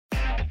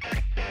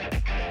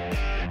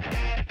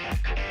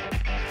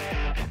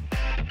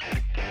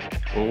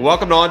Well,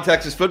 welcome to On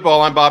Texas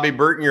Football. I'm Bobby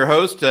Burton, your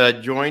host,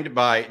 joined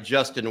by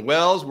Justin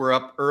Wells. We're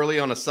up early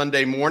on a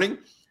Sunday morning,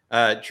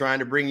 trying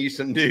to bring you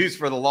some news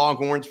for the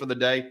Longhorns for the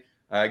day.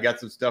 Got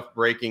some stuff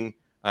breaking,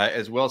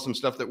 as well as some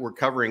stuff that we're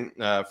covering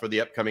for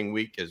the upcoming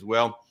week as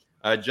well.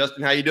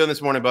 Justin, how you doing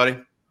this morning, buddy?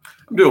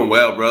 I'm doing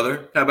well,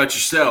 brother. How about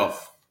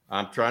yourself?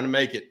 I'm trying to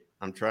make it.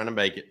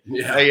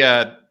 Yeah.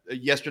 Hey,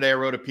 yesterday I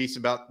wrote a piece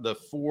about the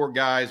four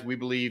guys we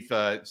believe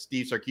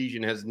Steve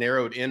Sarkisian has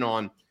narrowed in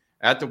on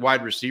at the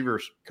wide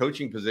receivers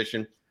coaching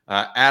position.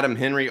 Adam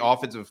Henry,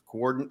 co-offensive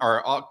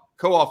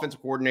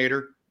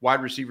coordinator,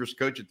 wide receivers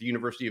coach at the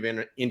University of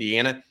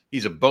Indiana.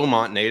 He's a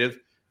Beaumont native.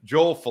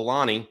 Joel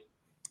Falani,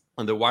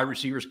 the wide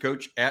receivers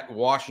coach at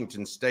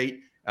Washington State,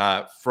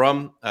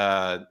 from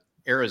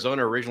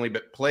Arizona originally,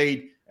 but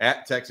played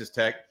at Texas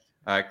Tech.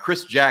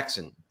 Chris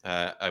Jackson,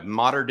 a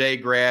modern day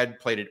grad,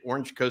 played at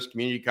Orange Coast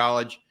Community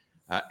College,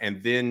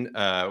 and then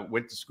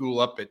went to school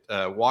up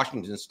at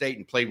Washington State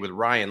and played with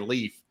Ryan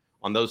Leaf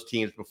on those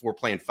teams before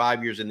playing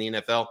 5 years in the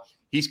NFL.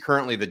 He's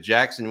currently the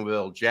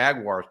Jacksonville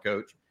Jaguars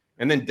coach.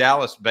 And then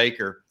Dallas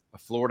Baker, a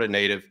Florida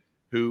native,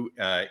 who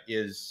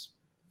is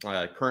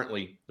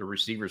currently the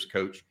receivers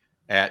coach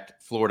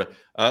at Florida.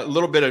 A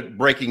little bit of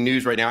breaking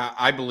news right now.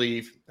 I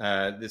believe,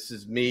 this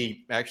is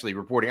me actually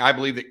reporting, I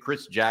believe that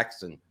Chris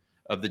Jackson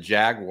of the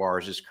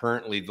Jaguars is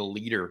currently the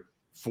leader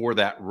for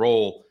that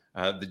role.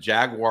 The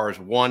Jaguars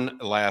won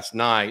last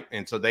night,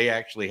 and so they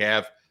actually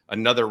have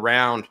another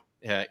round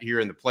here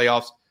in the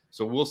playoffs.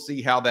 So we'll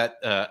see how that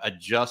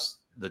adjusts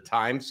the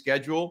time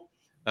schedule.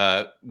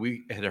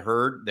 We had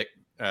heard that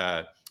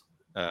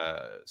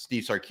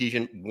Steve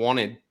Sarkisian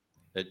wanted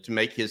to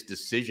make his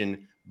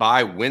decision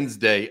by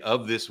Wednesday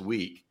of this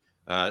week.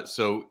 Announce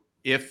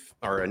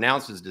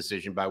his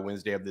decision by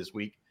Wednesday of this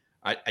week.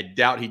 I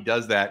doubt he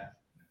does that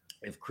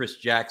if Chris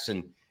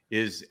Jackson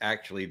is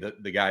actually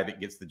the guy that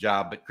gets the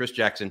job. But Chris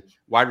Jackson,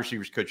 wide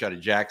receivers coach out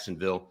of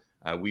Jacksonville,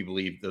 we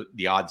believe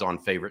the odds-on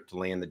favorite to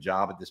land the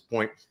job at this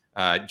point.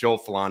 Joel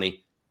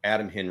Falani,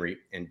 Adam Henry,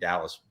 and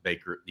Dallas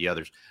Baker, the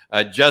others.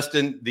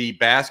 Justin, the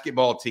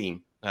basketball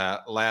team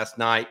last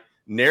night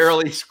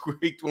narrowly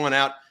squeaked one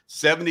out,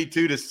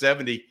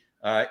 72-70.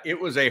 It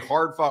was a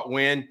hard-fought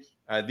win.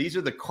 These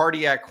are the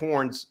Cardiac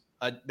Horns.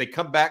 They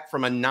come back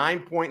from a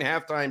 9-point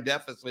halftime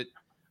deficit,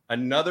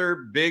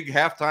 another big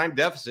halftime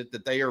deficit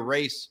that they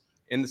erase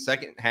in the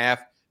second half.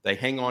 They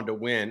hang on to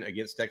win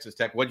against Texas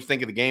Tech. What did you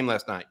think of the game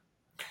last night?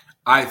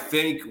 I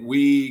think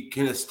we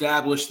can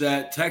establish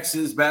that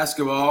Texas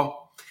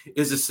basketball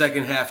is a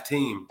second half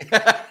team.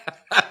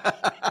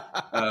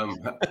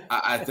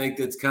 I think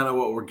that's kind of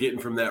what we're getting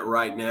from that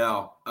right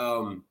now.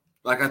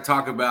 Like I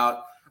talk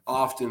about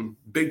often,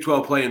 Big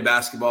 12 play in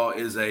basketball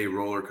is a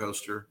roller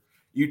coaster.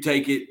 You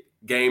take it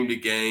game to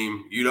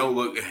game. You don't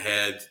look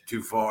ahead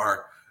too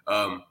far.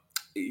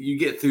 You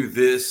get through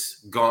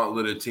this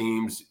gauntlet of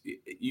teams,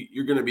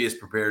 you're going to be as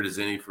prepared as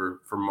any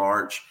for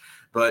March.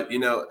 But,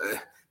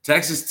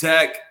 Texas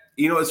Tech,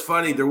 it's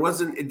funny.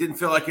 It didn't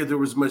feel like there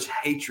was much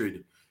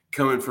hatred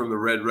coming from the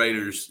Red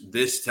Raiders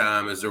this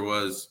time as there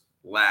was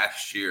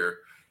last year.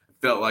 It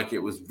felt like it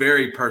was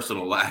very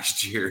personal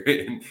last year,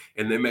 and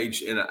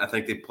I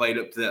think they played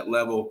up to that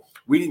level.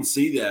 We didn't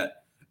see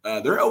that.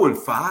 They're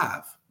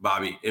 0-5,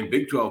 Bobby, in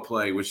Big 12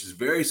 play, which is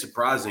very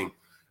surprising.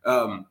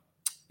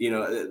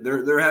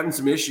 They're having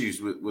some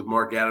issues with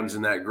Mark Adams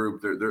in that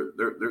group.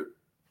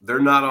 They're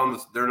not on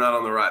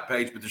the right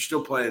page, but they're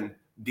still playing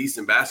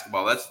decent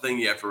basketball. That's the thing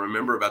you have to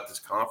remember about this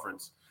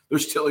conference. They're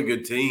still a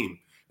good team.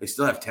 They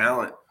still have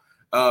talent.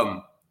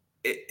 I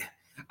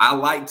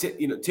liked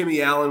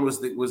Timmy Allen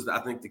was I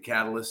think the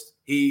catalyst.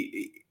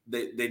 They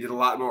did a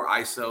lot more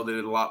ISO. They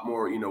did a lot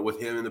more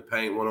with him in the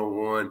paint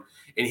 1-on-1,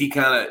 and he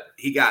got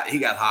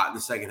hot in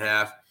the second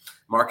half.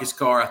 Marcus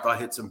Carr I thought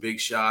hit some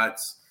big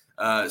shots.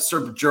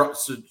 Serge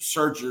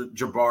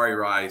Jabari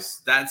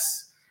Rice.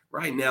 That's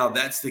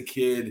the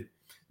kid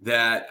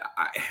that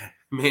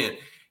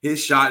his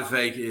shot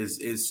fake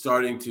is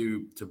starting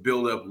to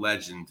build up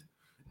legend.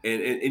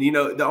 And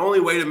the only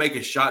way to make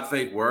a shot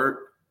fake work.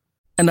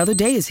 Another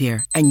day is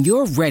here and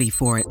you're ready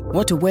for it.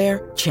 What to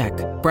wear? Check.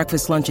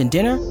 Breakfast, lunch, and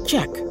dinner?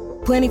 Check.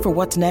 Planning for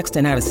what's next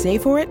and how to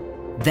save for it?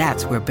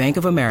 That's where Bank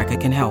of America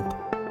can help.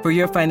 For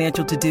your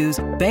financial to-dos,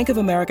 Bank of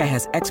America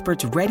has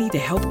experts ready to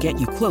help get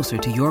you closer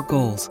to your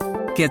goals.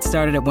 Get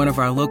started at one of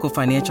our local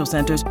financial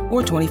centers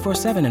or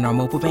 24/7 in our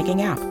mobile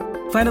banking app.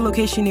 Find a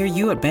location near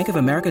you at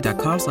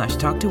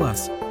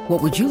bankofamerica.com/talktous.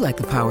 What would you like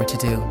the power to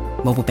do?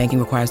 Mobile banking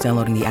requires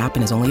downloading the app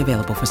and is only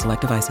available for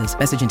select devices.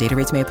 Message and data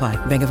rates may apply.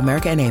 Bank of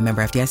America N.A.,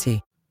 member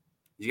FDIC.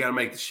 You got to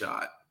make the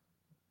shot.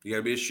 You got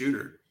to be a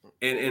shooter.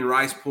 And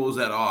Rice pulls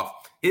that off.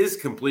 His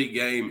complete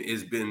game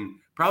has been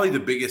probably the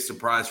biggest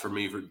surprise for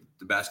me for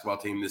the basketball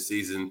team this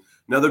season.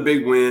 Another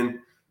big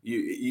win.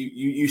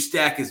 You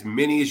stack as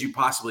many as you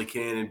possibly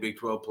can in Big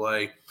 12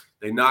 play.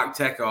 They knock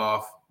Tech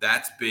off.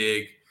 That's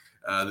big.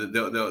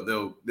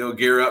 They'll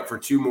gear up for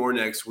 2 more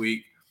next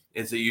week.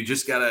 And so you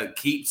just got to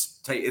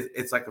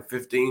it's like a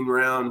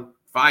 15-round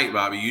fight,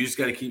 Bobby. You just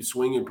got to keep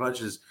swinging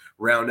punches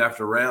round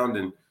after round.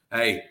 And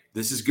hey,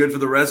 this is good for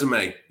the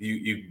resume.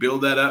 You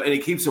build that up, and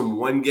it keeps them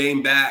one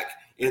game back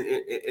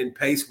in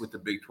pace with the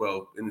Big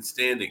 12 in the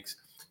standings.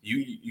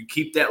 You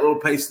keep that little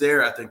pace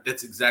there. I think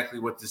that's exactly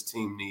what this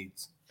team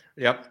needs.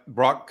 Yep.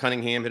 Brock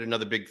Cunningham hit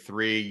another big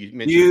three. You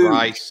mentioned Huge.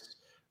 Rice.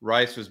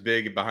 Rice was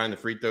big behind the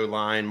free throw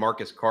line.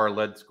 Marcus Carr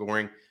led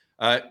scoring.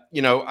 I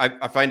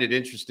find it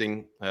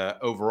interesting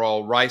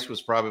overall. Rice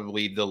was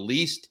probably the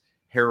least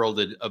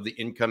heralded of the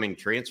incoming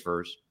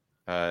transfers.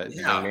 The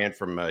young man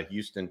from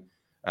Houston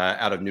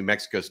out of New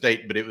Mexico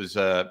State. But it was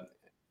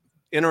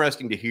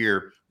interesting to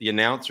hear the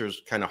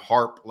announcers kind of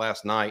harp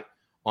last night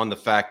on the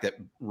fact that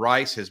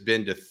Rice has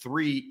been to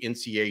 3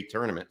 NCAA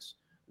tournaments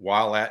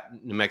while at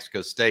New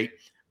Mexico State.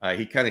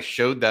 He kind of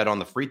showed that on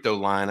the free throw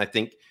line. I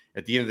think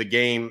at the end of the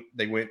game,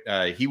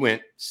 he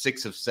went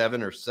 6 of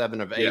 7 or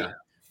 7 of 8. Yeah.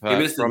 He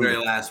missed the very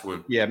last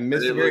one. Yeah,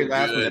 missed the very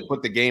last one that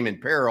put the game in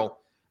peril.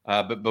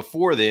 But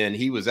before then,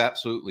 he was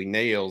absolutely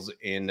nails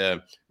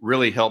and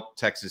really helped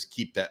Texas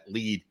keep that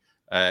lead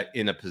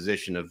in a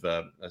position of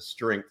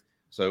strength.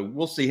 So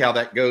we'll see how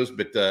that goes.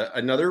 But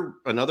another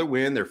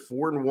win. They're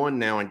 4-1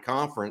 now in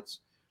conference.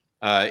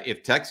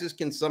 If Texas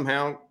can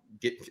somehow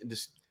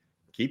just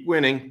keep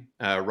winning,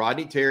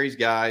 Rodney Terry's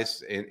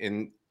guys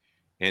and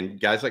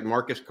guys like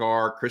Marcus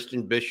Carr,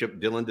 Christian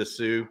Bishop, Dylan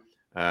Dessou,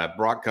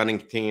 Brock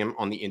Cunningham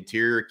on the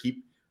interior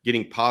keep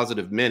getting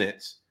positive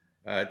minutes.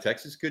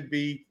 Texas could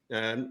be.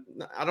 I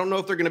don't know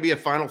if they're going to be a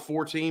Final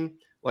Four team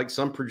like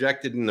some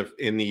projected in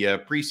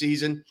the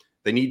preseason.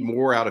 They need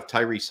more out of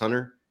Tyrese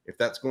Hunter if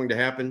that's going to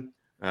happen.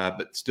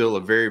 But still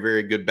a very,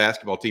 very good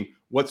basketball team.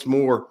 What's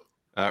more,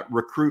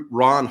 recruit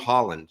Ron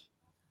Holland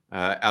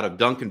out of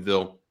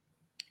Duncanville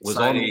was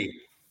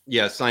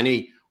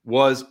signee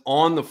was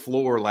on the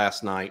floor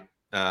last night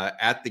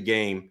at the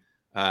game,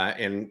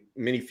 and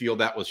many feel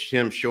that was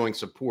him showing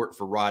support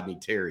for Rodney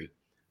Terry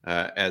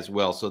as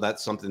well. So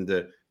that's something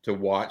to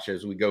watch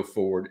as we go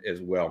forward as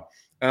well.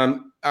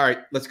 All right,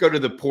 let's go to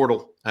the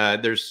portal.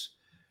 There's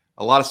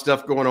a lot of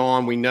stuff going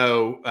on. We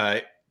know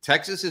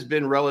Texas has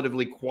been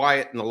relatively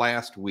quiet in the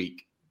last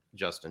week.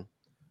 Justin,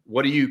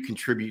 what do you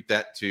contribute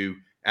that to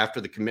after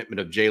the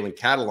commitment of Jalen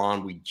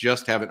Catalon? We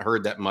just haven't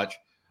heard that much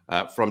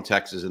from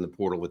Texas in the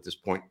portal at this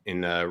point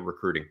in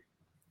recruiting.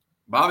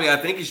 Bobby, I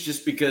think it's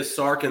just because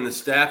Sark and the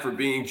staff are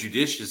being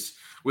judicious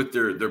with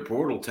their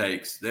portal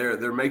takes.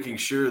 They're making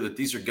sure that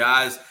these are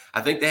guys.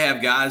 I think they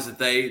have guys that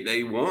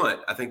they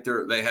want. I think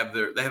they have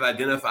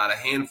identified a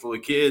handful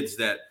of kids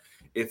that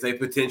if they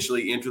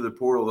potentially enter the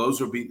portal,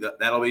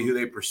 that'll be who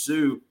they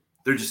pursue.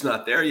 They're just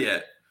not there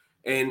yet.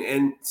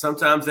 And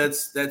sometimes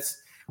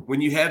that's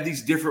when you have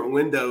these different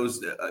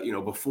windows,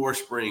 before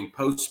spring,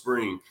 post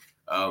spring.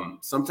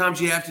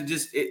 Sometimes you have to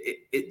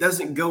it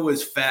doesn't go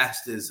as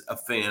fast as a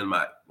fan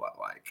might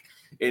like.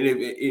 And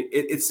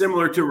it's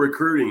similar to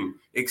recruiting,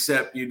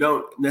 except you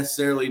don't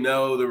necessarily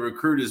know the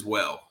recruit as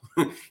well.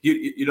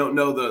 you don't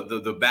know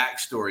the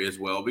backstory as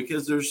well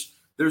because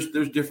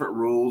there's different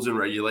rules and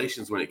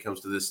regulations when it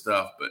comes to this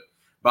stuff. But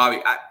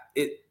Bobby,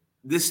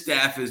 this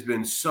staff has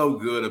been so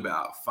good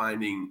about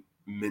finding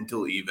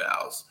mental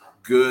evals,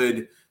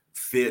 good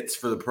fits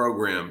for the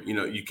program.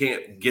 You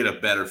can't get a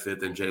better fit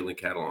than Jalen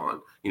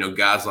Catalon,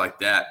 guys like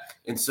that.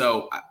 And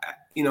so,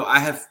 I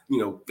have,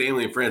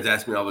 family and friends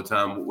ask me all the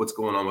time, what's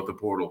going on with the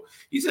portal?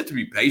 You just have to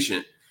be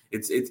patient.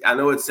 I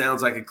know it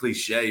sounds like a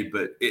cliche,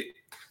 but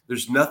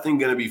there's nothing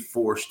going to be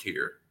forced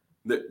here.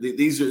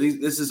 This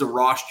is a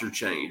roster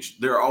change.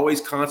 They're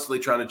always constantly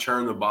trying to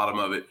churn the bottom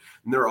of it,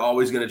 and they're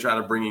always going to try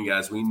to bring in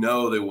guys. We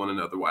know they want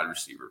another wide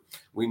receiver.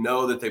 We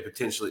know that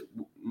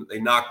they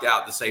knocked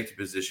out the safety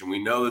position.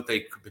 We know that they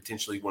could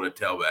potentially want a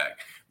tailback.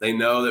 We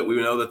know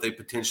that they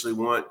potentially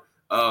want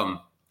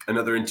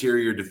another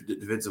interior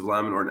defensive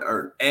lineman or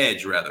an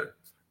edge rather.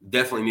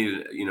 Definitely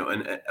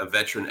needed a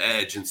veteran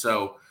edge, and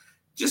so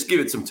just give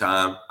it some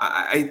time.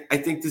 I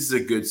think this is a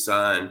good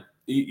sign.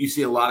 You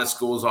see a lot of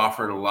schools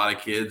offering a lot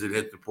of kids that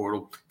hit the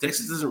portal.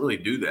 Texas doesn't really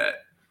do that.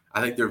 I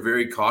think they're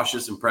very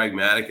cautious and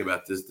pragmatic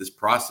about this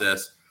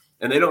process,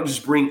 and they don't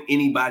just bring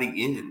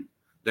anybody in.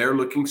 They're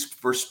looking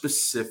for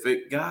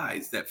specific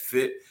guys that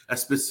fit a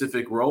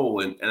specific role.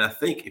 And I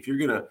think if you're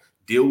going to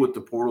deal with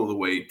the portal the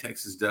way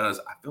Texas does,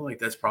 I feel like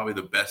that's probably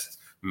the best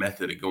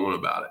method of going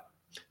about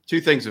it.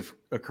 Two things have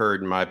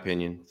occurred, in my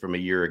opinion, from a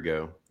year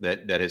ago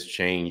that has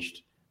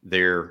changed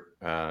their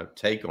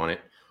take on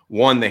it.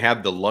 One, they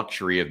have the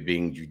luxury of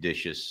being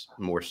judicious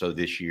more so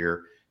this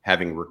year,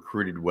 having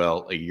recruited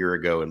well a year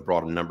ago and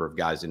brought a number of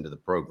guys into the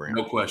program.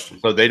 No question.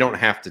 So they don't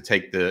have to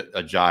take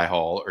a Jai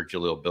Hall or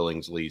Jaleel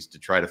Billingsley's to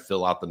try to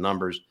fill out the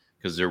numbers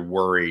because they're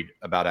worried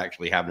about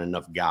actually having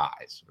enough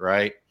guys,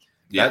 right?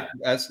 Yeah.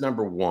 That's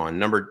number one.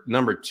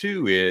 Number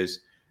two is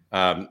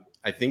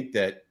I think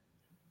that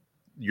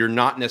you're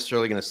not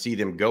necessarily going to see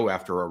them go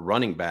after a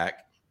running back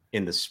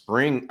in the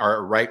spring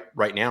or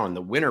right now in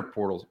the winter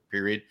portal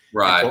period,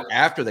 right?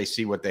 After they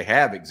see what they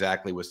have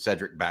exactly with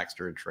Cedric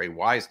Baxter and Trey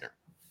Wisner,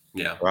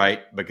 yeah,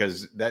 right,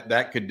 because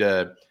that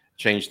could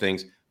change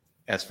things.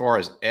 As far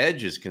as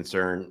edge is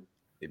concerned,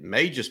 it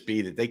may just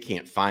be that they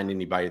can't find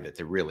anybody that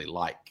they really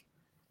like,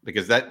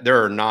 because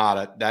there are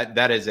not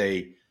that is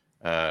a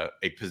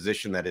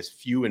position that is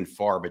few and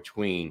far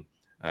between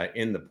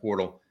in the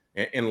portal.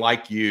 And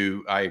like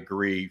you, I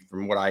agree.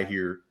 From what I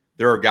hear,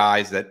 there are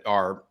guys that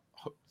are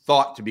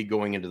thought to be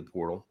going into the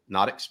portal,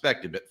 not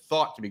expected, but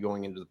thought to be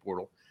going into the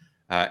portal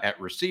at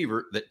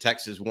receiver that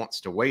Texas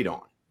wants to wait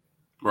on.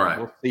 Right.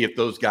 We'll see if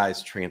those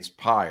guys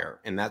transpire,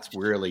 and that's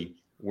really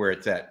where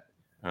it's at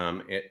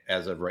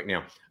as of right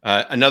now.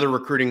 Another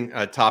recruiting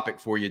topic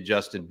for you,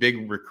 Justin.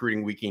 Big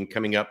recruiting weekend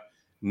coming up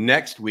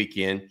next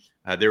weekend.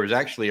 There was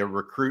actually a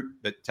recruit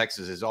that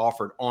Texas has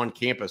offered on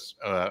campus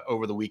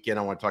over the weekend.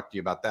 I want to talk to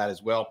you about that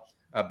as well.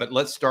 But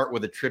let's start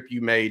with a trip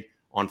you made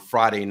on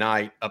Friday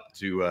night up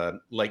to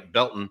Lake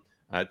Belton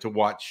to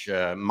watch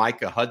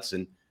Micah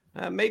Hudson,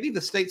 maybe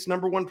the state's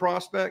 #1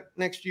 prospect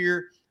next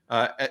year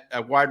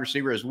at wide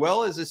receiver, as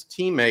well as his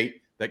teammate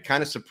that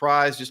kind of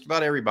surprised just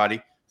about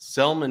everybody,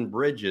 Selman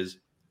Bridges,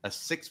 a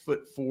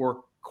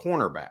 6'4"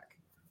 cornerback.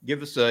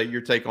 Give us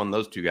your take on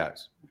those two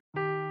guys.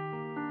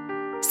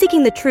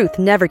 Seeking the truth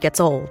never gets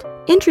old.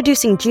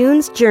 Introducing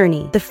June's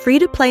Journey, the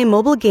free-to-play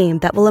mobile game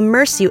that will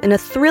immerse you in a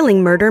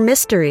thrilling murder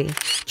mystery.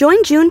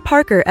 Join June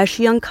Parker as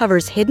she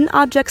uncovers hidden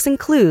objects and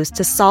clues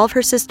to solve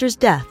her sister's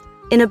death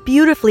in a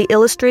beautifully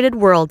illustrated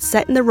world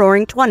set in the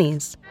Roaring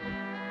 '20s.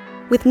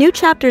 With new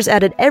chapters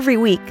added every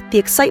week, the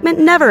excitement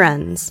never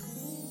ends.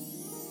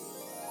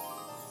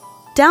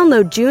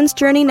 Download June's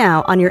Journey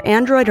now on your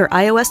Android or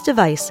iOS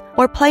device,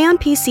 or play on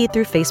PC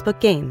through Facebook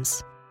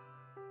Games.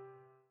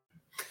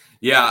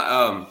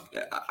 Yeah,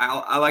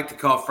 I like to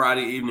call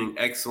Friday evening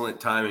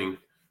excellent timing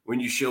when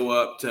you show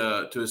up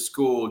to a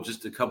school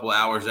just a couple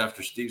hours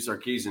after Steve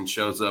Sarkisian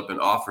shows up and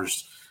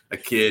offers a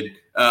kid.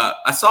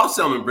 I saw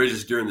Selman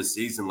Bridges during the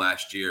season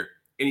last year,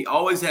 and he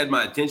always had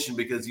my attention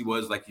because he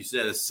was, like you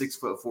said, a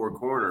 6'4"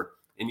 corner,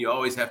 and you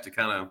always have to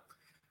kind of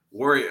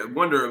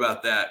wonder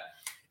about that.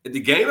 At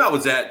the game I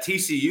was at,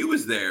 TCU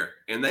was there,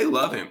 and they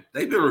love him.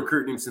 They've been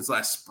recruiting him since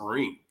last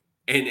spring,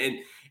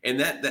 and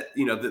that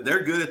you know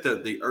they're good at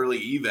the early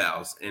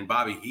evals. And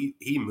Bobby,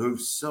 he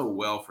moves so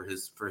well for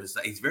his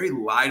he's very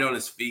light on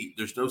his feet.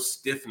 There's no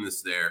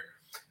stiffness there.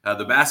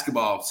 The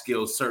basketball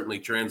skills certainly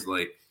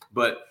translate.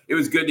 But it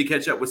was good to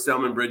catch up with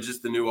Selman Bridges,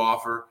 the new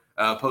offer.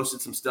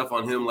 Posted some stuff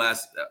on him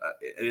last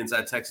at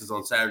Inside Texas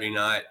on Saturday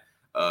night.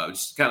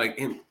 Just kind of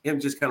him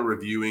just kind of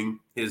reviewing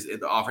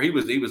the offer. He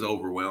was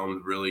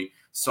overwhelmed, really.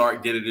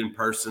 Sark did it in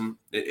person.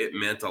 It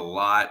meant a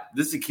lot.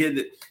 This is a kid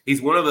that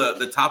he's one of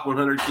the top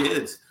 100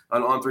 kids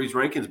on On3's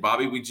rankings,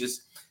 Bobby.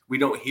 We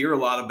don't hear a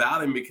lot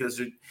about him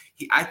because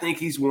I think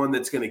he's one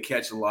that's going to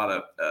catch a lot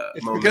of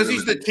momentum. Because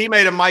he's the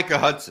teammate of Micah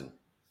Hudson.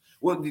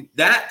 Well,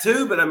 that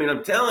too, but I mean,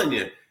 I'm telling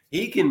you,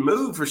 he can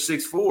move for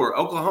 6'4".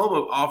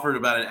 Oklahoma offered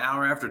about an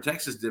hour after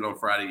Texas did on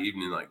Friday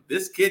evening. Like,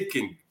 this kid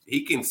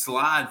can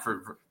slide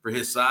for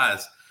his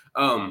size.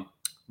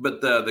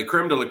 But the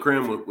creme de la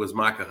creme was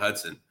Micah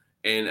Hudson.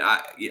 And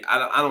I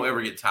don't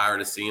ever get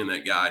tired of seeing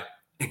that guy.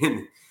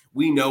 And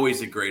we know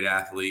he's a great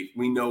athlete.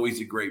 We know he's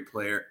a great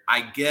player.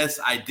 I guess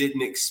I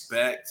didn't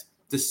expect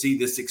to see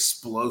this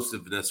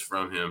explosiveness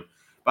from him.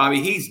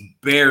 Bobby, he's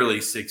barely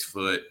 6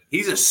 foot.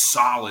 He's a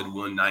solid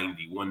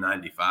 190,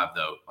 195,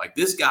 though. Like,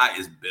 this guy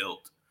is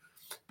built.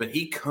 But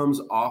he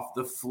comes off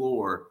the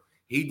floor.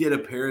 He did a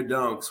pair of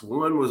dunks.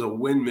 One was a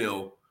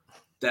windmill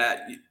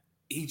that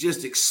he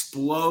just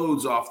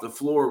explodes off the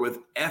floor with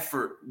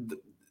effort.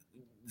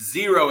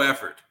 Zero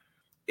effort.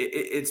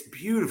 It's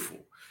beautiful.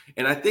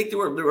 And I think there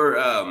were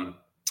a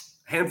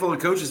handful of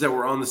coaches that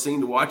were on the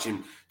scene to watch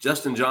him.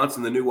 Justin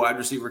Johnson, the new wide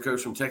receiver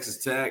coach from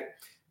Texas Tech.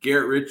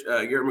 Garrett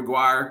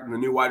McGuire, the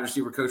new wide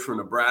receiver coach from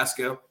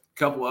Nebraska. A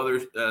couple other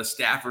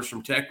staffers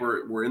from Tech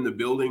were in the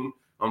building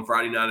on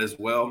Friday night as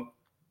well.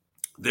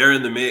 They're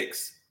in the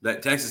mix.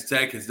 That Texas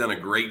Tech has done a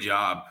great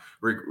job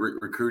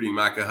recruiting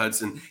Micah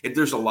Hudson.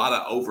 There's a lot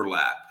of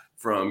overlap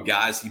from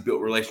guys he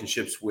built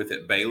relationships with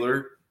at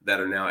Baylor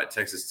that are now at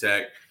Texas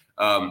Tech.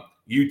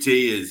 UT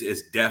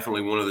is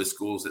definitely one of the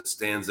schools that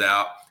stands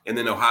out. And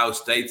then Ohio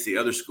State's the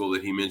other school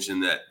that he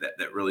mentioned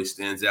that really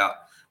stands out.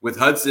 With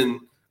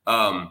Hudson,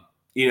 I'd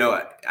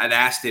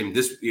asked him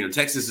this,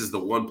 Texas is the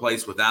one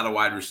place without a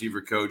wide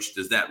receiver coach.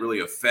 Does that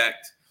really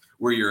affect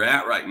where you're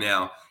at right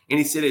now? And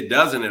he said it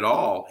doesn't at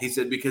all. He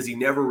said because he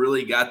never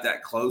really got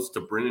that close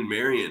to Brennan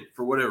Marion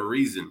for whatever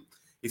reason.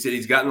 He said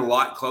he's gotten a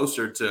lot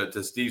closer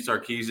to Steve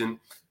Sarkisian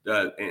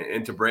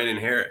and to Brandon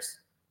Harris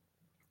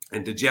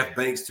and to Jeff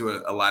Banks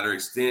to a lighter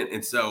extent.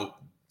 And so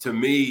to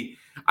me,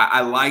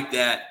 I like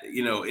that.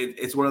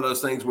 It's one of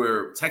those things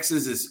where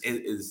Texas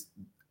is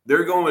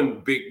they're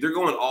going big. They're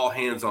going all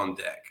hands on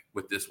deck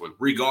with this one,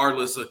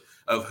 regardless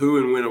of who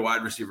and when a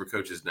wide receiver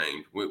coach is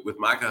named. With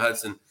Micah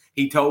Hudson,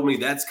 he told me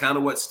that's kind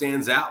of what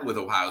stands out with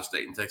Ohio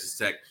State and Texas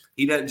Tech.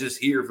 He doesn't just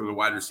hear from the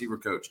wide receiver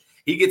coach.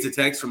 He gets a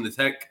text from the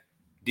Tech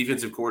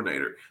defensive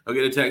coordinator. He'll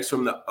get a text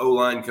from the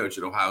O-line coach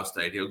at Ohio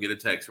State. He'll get a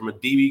text from a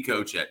DB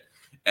coach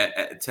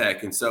at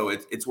Tech. And so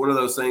it's one of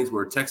those things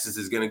where Texas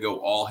is going to go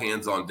all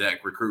hands on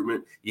deck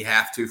recruitment. You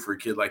have to for a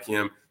kid like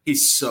him.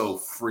 He's so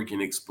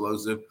freaking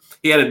explosive.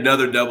 He had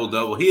another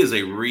double-double. He is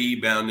a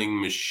rebounding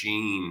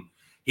machine.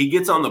 He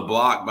gets on the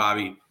block,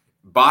 Bobby,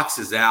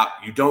 boxes out.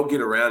 You don't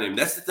get around him.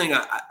 That's the thing.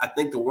 I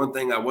think the one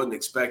thing I wasn't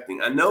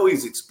expecting. I know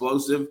he's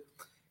explosive.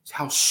 It's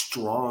how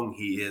strong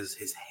he is,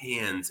 his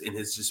hands and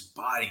his just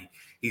body.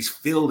 He's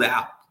filled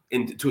out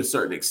to a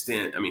certain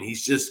extent. I mean,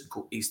 he's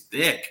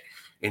thick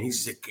and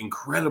he's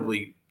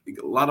incredibly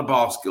a lot of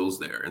ball skills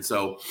there. And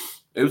so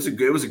it was a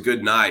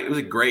good night. It was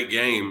a great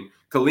game.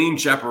 Kaleem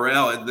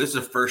Chaparral, this is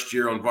the first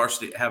year on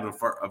varsity, having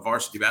a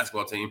varsity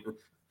basketball team.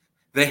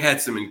 They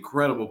had some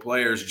incredible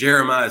players.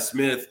 Jeremiah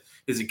Smith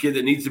is a kid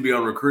that needs to be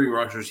on recruiting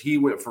rosters. He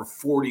went for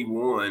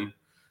 41.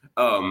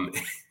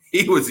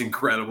 He was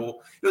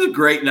incredible. It was a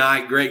great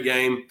night, great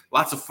game,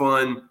 lots of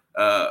fun,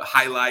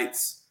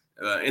 highlights.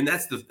 And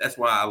that's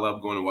why I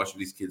love going and watching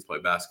these kids play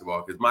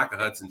basketball, because Micah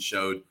Hudson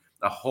showed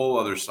a whole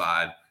other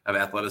side of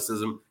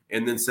athleticism.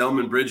 And then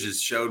Selman Bridges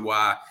showed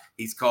why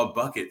he's called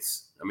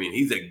Buckets. I mean,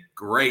 he's a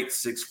great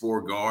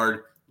 6'4"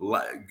 guard,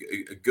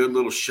 a good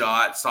little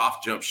shot,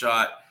 soft jump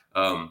shot.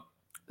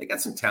 They got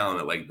some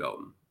talent at Lake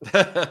Belton.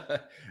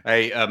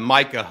 Hey,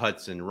 Micah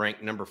Hudson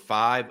ranked number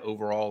 5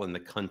 overall in the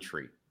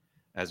country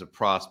as a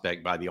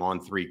prospect by the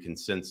On3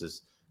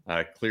 consensus.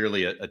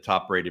 Clearly a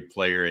top-rated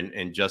player.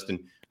 And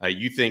Justin,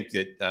 you think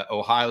that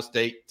Ohio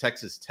State,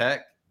 Texas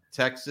Tech,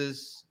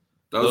 Texas?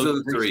 Those are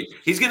the three.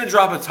 He's going to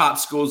drop a top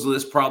schools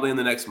list probably in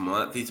the next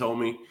month, he told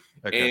me.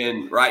 Okay.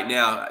 And right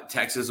now,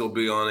 Texas will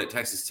be on it.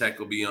 Texas Tech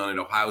will be on it.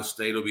 Ohio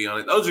State will be on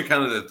it. Those are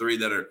kind of the three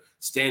that are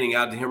standing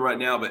out to him right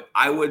now. But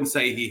I wouldn't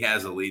say he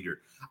has a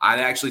leader.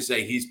 I'd actually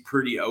say he's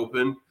pretty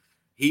open.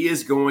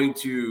 He's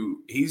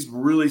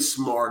really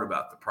smart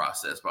about the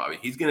process, Bobby.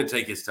 He's going to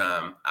take his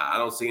time. I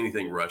don't see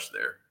anything rushed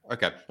there.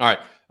 Okay. All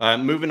right.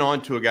 Moving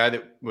on to a guy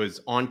that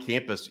was on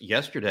campus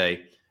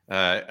yesterday,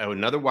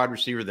 another wide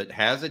receiver that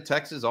has a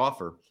Texas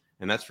offer,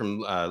 and that's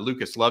from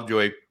Lucas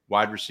Lovejoy,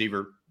 wide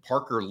receiver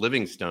Parker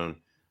Livingstone.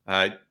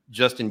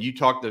 Justin, you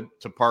talked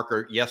to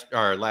Parker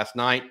last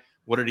night.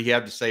 What did he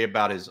have to say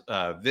about his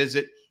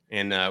visit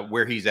and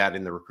where he's at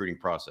in the recruiting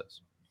process?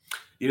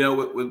 You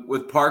know,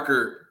 with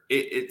Parker,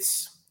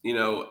 it's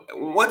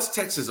once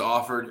Texas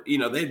offered,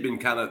 they've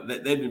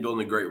been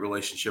building a great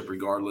relationship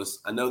regardless.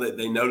 I know that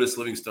they noticed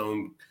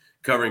Livingstone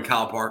covering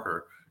Kyle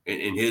Parker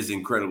in his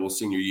incredible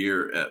senior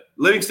year.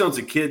 Livingstone's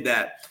a kid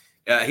that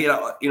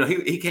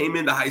he came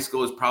into high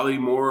school as probably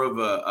more of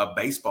a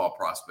baseball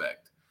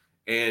prospect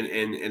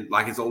and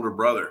like his older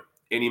brother.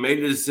 And he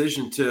made a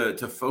decision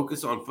to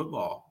focus on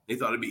football. He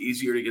thought it'd be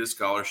easier to get a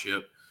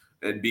scholarship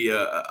and be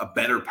a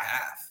better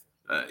path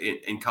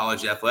in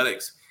college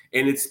athletics.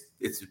 And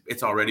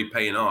it's already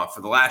paying off.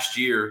 For the last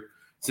year,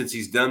 since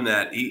he's done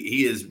that,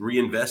 he has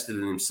reinvested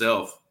in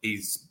himself.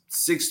 He's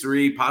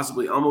 6'3",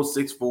 possibly almost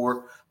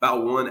 6'4",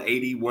 about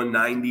 180,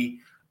 190.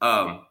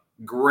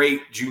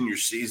 Great junior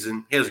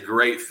season. He has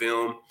great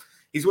film.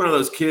 He's one of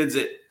those kids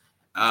that,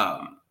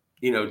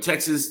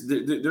 Texas,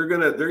 they're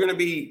gonna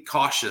be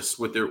cautious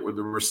with the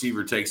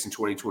receiver takes in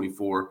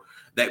 2024.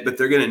 But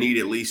they're going to need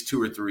at least 2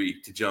 or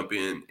 3 to jump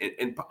in.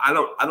 And I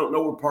don't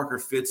know where Parker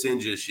fits in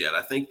just yet.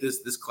 I think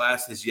this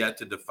class has yet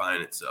to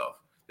define itself.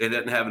 They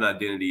doesn't have an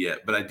identity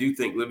yet. But I do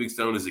think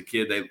Livingstone is a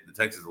kid that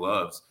Texas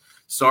loves.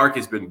 Sark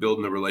has been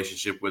building a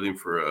relationship with him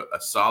for a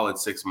solid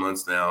 6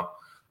 months now.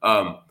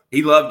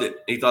 He loved it.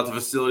 He thought the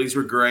facilities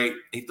were great.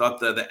 He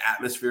thought the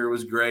atmosphere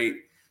was great.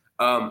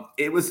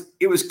 It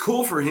was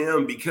cool for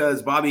him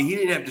because, Bobby, he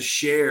didn't have to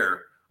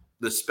share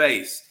the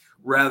space.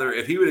 Rather,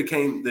 if he would have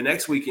came the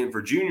next weekend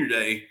for Junior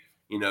Day,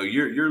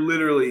 you're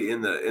literally in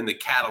the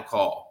cattle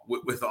call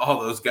with all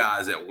those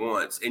guys at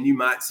once, and you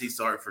might see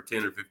Sark for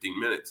 10 or 15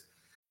 minutes.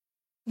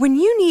 When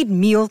you need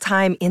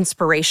mealtime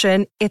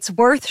inspiration, it's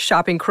worth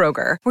shopping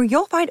Kroger, where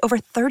you'll find over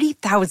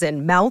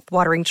 30,000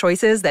 mouth-watering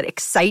choices that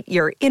excite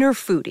your inner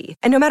foodie.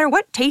 And no matter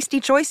what tasty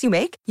choice you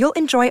make, you'll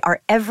enjoy our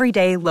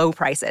everyday low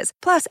prices,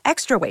 plus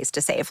extra ways to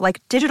save,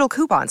 like digital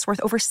coupons worth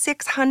over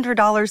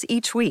 $600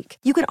 each week.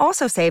 You can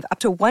also save up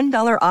to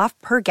 $1 off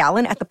per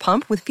gallon at the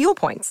pump with fuel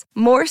points.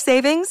 More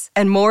savings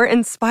and more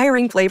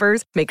inspiring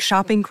flavors make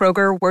shopping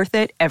Kroger worth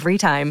it every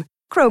time.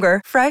 Kroger,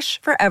 fresh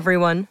for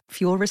everyone.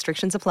 Fuel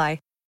restrictions apply.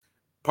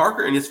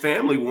 Parker and his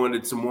family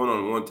wanted some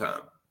one-on-one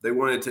time. They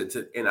wanted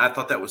to and I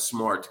thought that was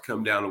smart to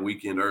come down a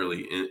weekend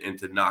early and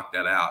to knock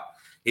that out.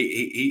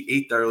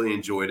 He thoroughly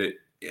enjoyed it.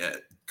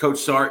 Coach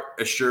Sark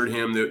assured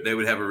him that they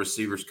would have a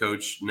receivers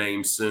coach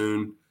named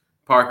soon.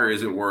 Parker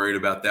isn't worried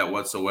about that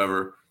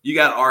whatsoever. You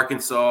got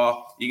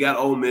Arkansas, you got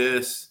Ole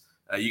Miss,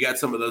 you got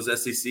some of those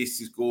SEC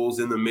schools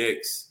in the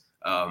mix.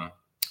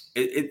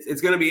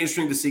 It's going to be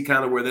interesting to see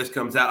kind of where this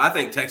comes out. I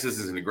think Texas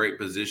is in a great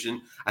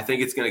position. I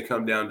think it's going to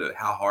come down to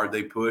how hard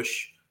they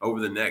push over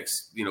the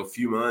next,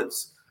 few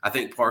months. I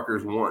think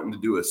Parker's wanting to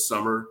do a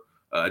summer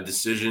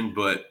decision,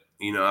 but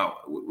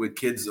with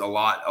kids a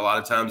lot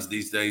of times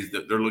these days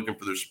that they're looking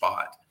for their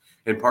spot.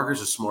 And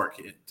Parker's a smart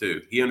kid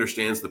too. He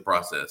understands the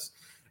process.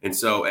 And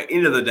so at the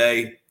end of the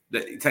day,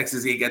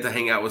 Texas, he got to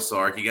hang out with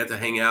Sark. He got to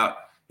hang out.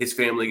 His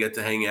family got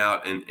to hang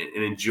out and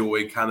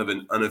enjoy kind of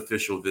an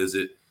unofficial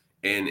visit.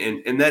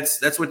 And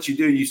that's what you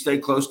do. You stay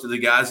close to the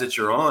guys that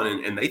you're on,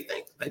 and they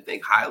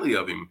think highly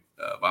of him,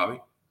 Bobby.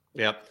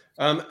 Yeah.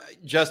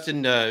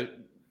 Justin,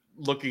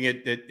 looking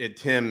at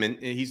him, and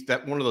he's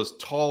that one of those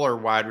taller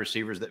wide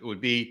receivers that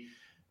would be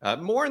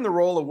more in the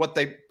role of what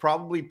they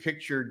probably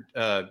pictured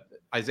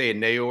Isaiah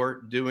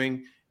Nayor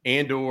doing,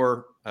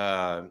 and/or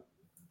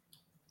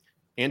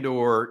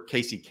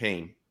Casey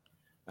Kane.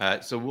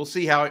 So we'll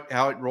see how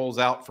it rolls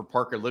out for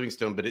Parker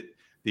Livingstone. But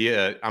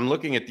I'm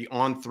looking at the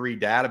On3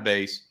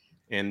 database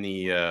and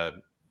the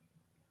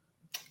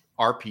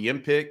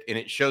RPM pick, and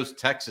it shows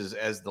Texas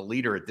as the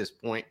leader at this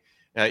point.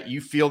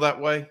 You feel that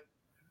way?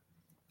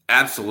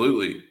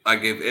 Absolutely.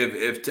 Like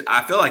if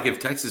I feel like if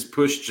Texas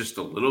pushed just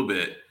a little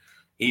bit,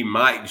 he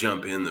might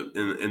jump in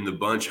the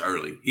bunch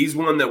early. He's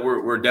one that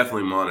we're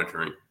definitely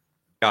monitoring.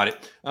 Got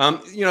it.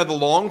 The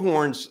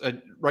Longhorns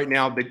right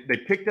now, they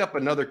picked up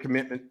another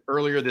commitment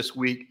earlier this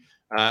week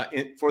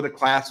for the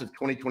class of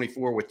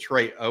 2024 with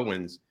Trey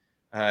Owens,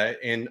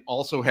 and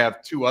also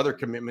have two other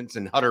commitments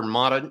in Hutter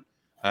Modern,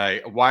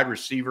 a wide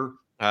receiver,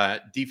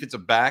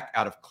 defensive back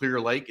out of Clear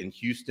Lake in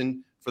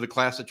Houston for the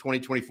class of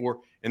 2024.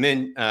 And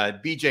then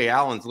B.J.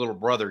 Allen's little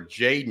brother,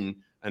 Jaden,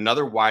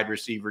 another wide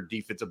receiver,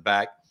 defensive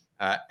back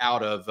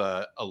out of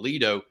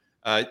Aledo.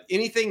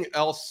 Anything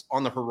else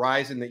on the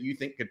horizon that you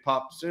think could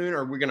pop soon, or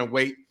are we going to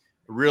wait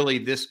really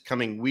this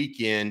coming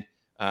weekend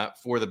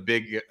for the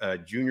big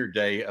junior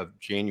day of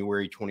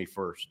January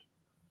 21st?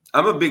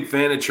 I'm a big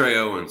fan of Trey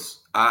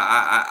Owens.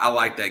 I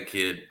like that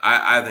kid.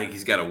 I think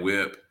he's got a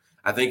whip.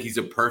 I think he's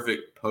a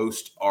perfect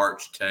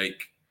post-arch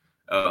take.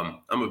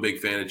 I'm a big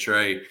fan of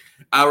Trey.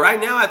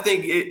 Right now, I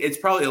think it's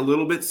probably a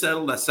little bit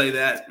settled. I say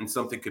that, and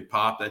something could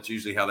pop. That's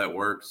usually how that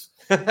works.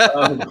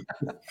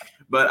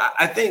 But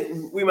I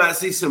think we might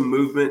see some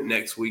movement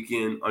next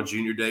weekend on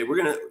Junior Day.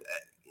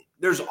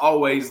 There's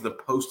always the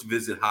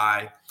post-visit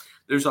high.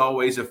 There's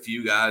always a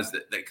few guys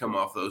that come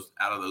out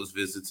of those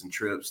visits and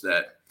trips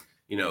that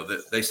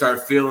they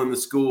start feeling the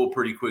school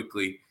pretty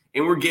quickly,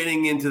 and we're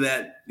getting into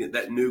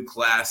that new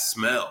class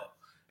smell.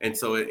 And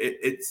so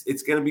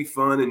it's going to be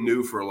fun and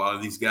new for a lot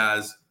of these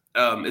guys.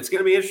 It's going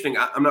to be interesting.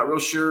 I'm not real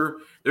sure.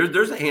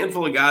 There's a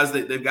handful of guys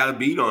that they've got a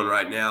beat on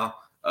right now.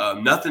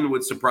 Nothing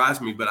would surprise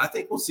me, but I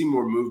think we'll see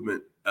more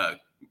movement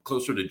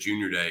closer to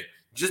Junior Day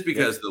just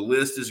because the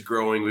list is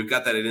growing. We've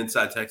got that at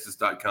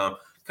InsideTexas.com.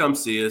 Come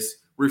see us.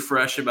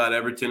 Refresh about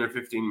every 10 or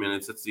 15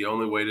 minutes. That's the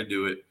only way to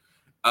do it.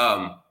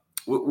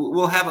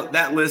 We'll have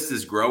that list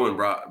is growing,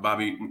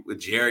 Bobby, with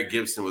Jared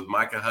Gibson, with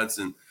Micah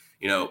Hudson.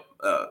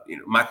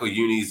 Michael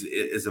Unis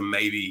is a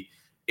maybe.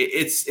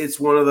 It's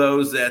one of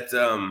those that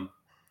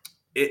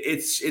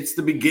it's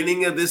the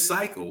beginning of this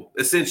cycle,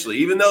 essentially.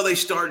 Even though they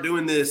start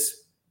doing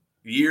this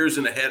years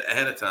and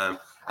ahead of time,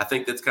 I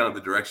think that's kind of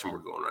the direction we're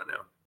going right now.